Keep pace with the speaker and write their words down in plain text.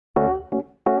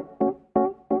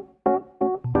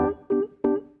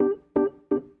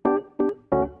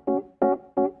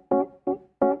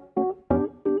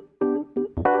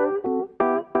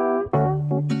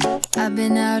I've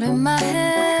been out of my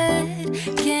head,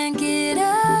 can't get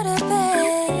out of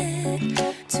bed.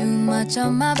 Too much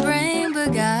on my brain,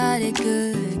 but got it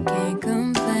good, can't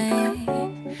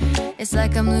complain. It's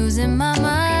like I'm losing my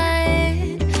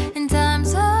mind, and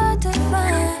time's hard to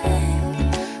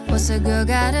find. What's a girl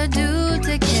gotta do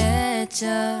to catch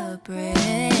a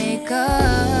break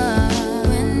up?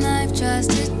 When life tries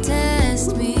to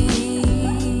test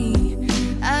me,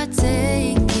 I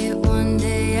take it one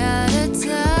day at a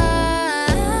time.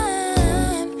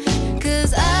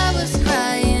 'Cause I was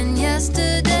crying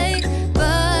yesterday,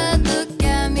 but look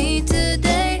at me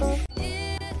today.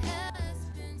 It has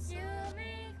been so. You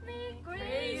make me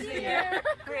crazier,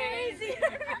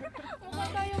 crazier.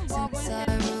 Since I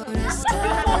wrote a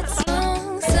sad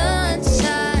song,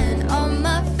 sunshine on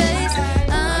my face,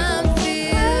 I'm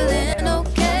feeling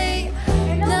okay.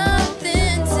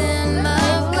 Nothing's in my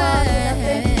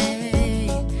way.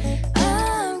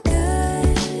 I'm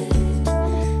good.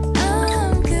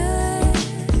 I'm good.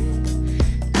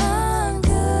 I'm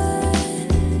good.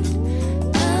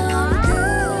 I'm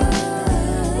good.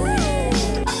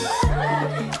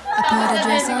 I put a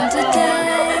dress on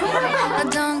today. I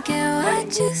don't care what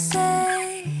you say.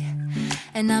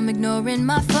 And I'm ignoring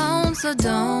my phone, so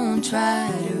don't try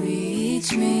to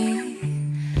reach me.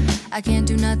 I can't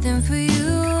do nothing for you,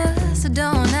 so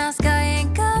don't ask, I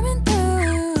ain't coming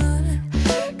through.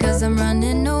 'Cause I'm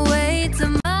running away to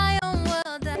my own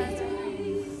world.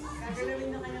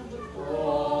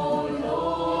 Oh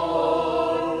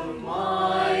Lord,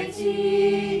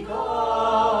 mighty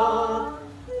God,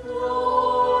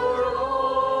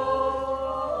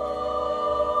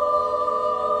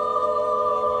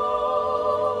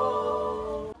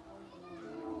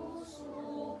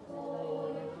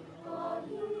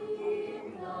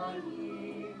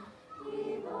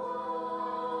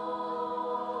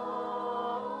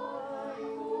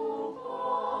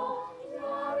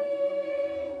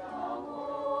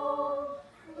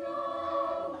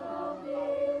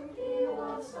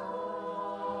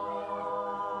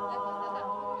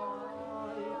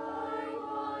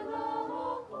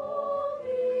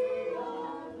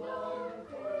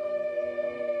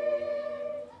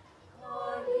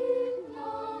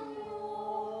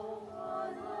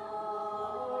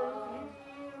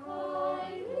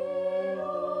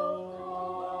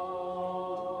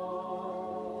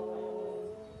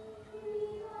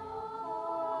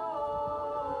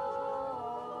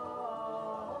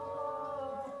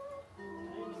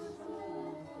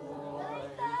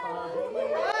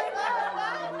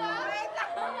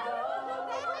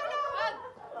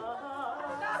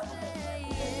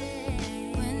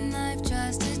 When life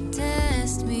tries to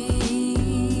test me,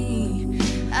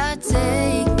 I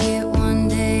take it one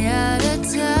day at a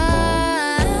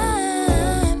time.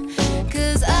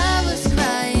 'Cause I was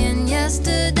crying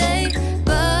yesterday,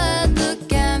 but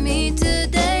look at me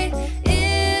today.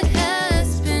 It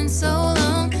has been so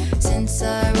long since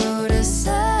I wrote a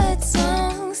sad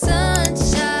song,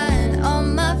 sunshine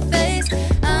on my face,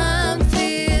 I'm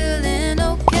feeling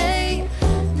okay.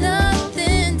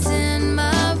 Nothing's in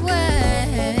my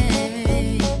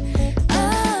way.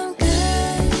 I'm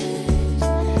good.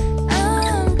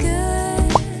 I'm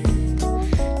good.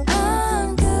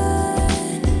 I'm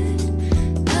good.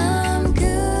 I'm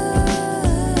good.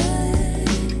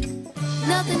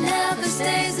 Nothing ever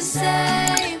stays the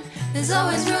same. There's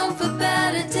always room for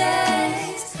better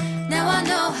days. Now I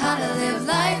know how to live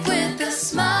life with a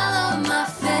smile on my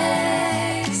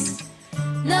face.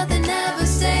 Nothing ever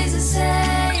stays the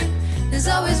same. There's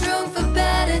always room for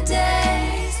better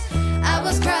days. I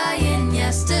was crying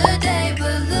yesterday,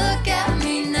 but look at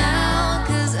me now.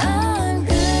 'Cause I'm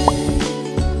good.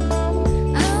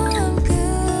 I'm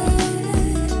good.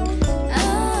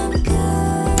 I'm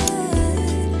good.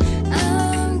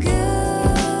 I'm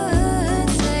good.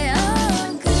 Say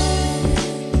I'm good.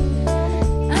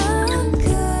 I'm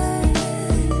good.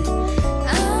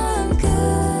 I'm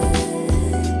good.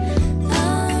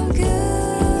 I'm good.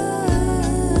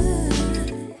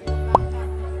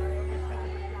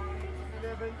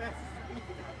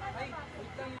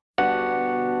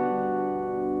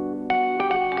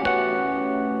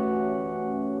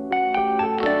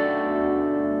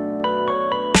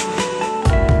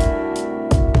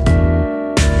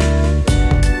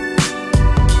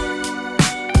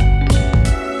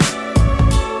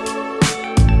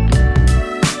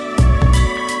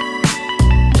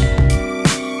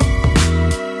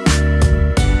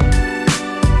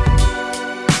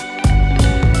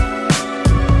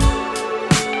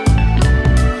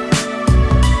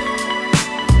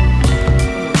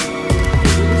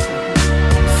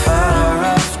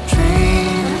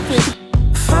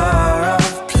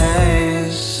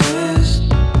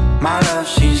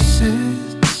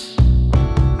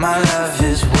 My love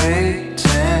is waiting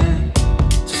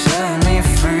to set me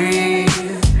free.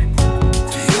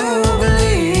 Do you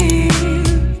believe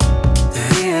the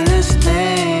realest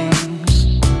things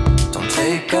don't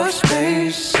take up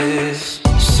spaces?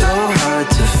 So hard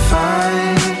to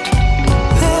find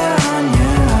there on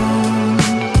your own.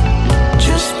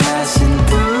 Just passing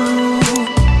through,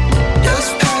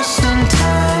 just passing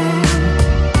time.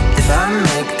 If I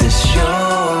make this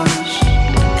yours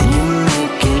and you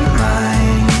make it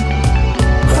mine,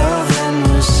 well then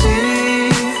we'll see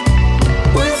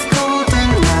with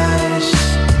golden eyes.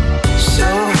 So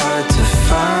hard to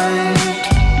find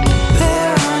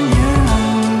there on your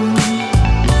own.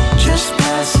 Just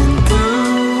passing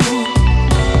through,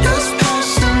 just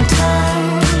passing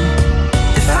time.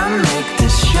 If I make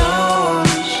this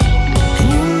yours and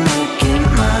you make it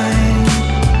mine,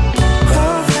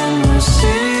 well then we'll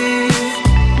see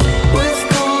with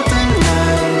golden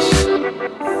eyes.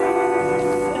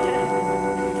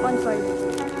 1-5.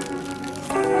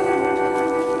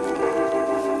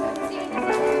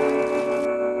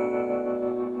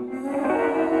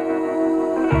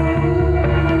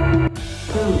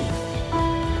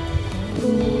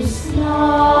 Who's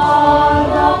not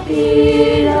a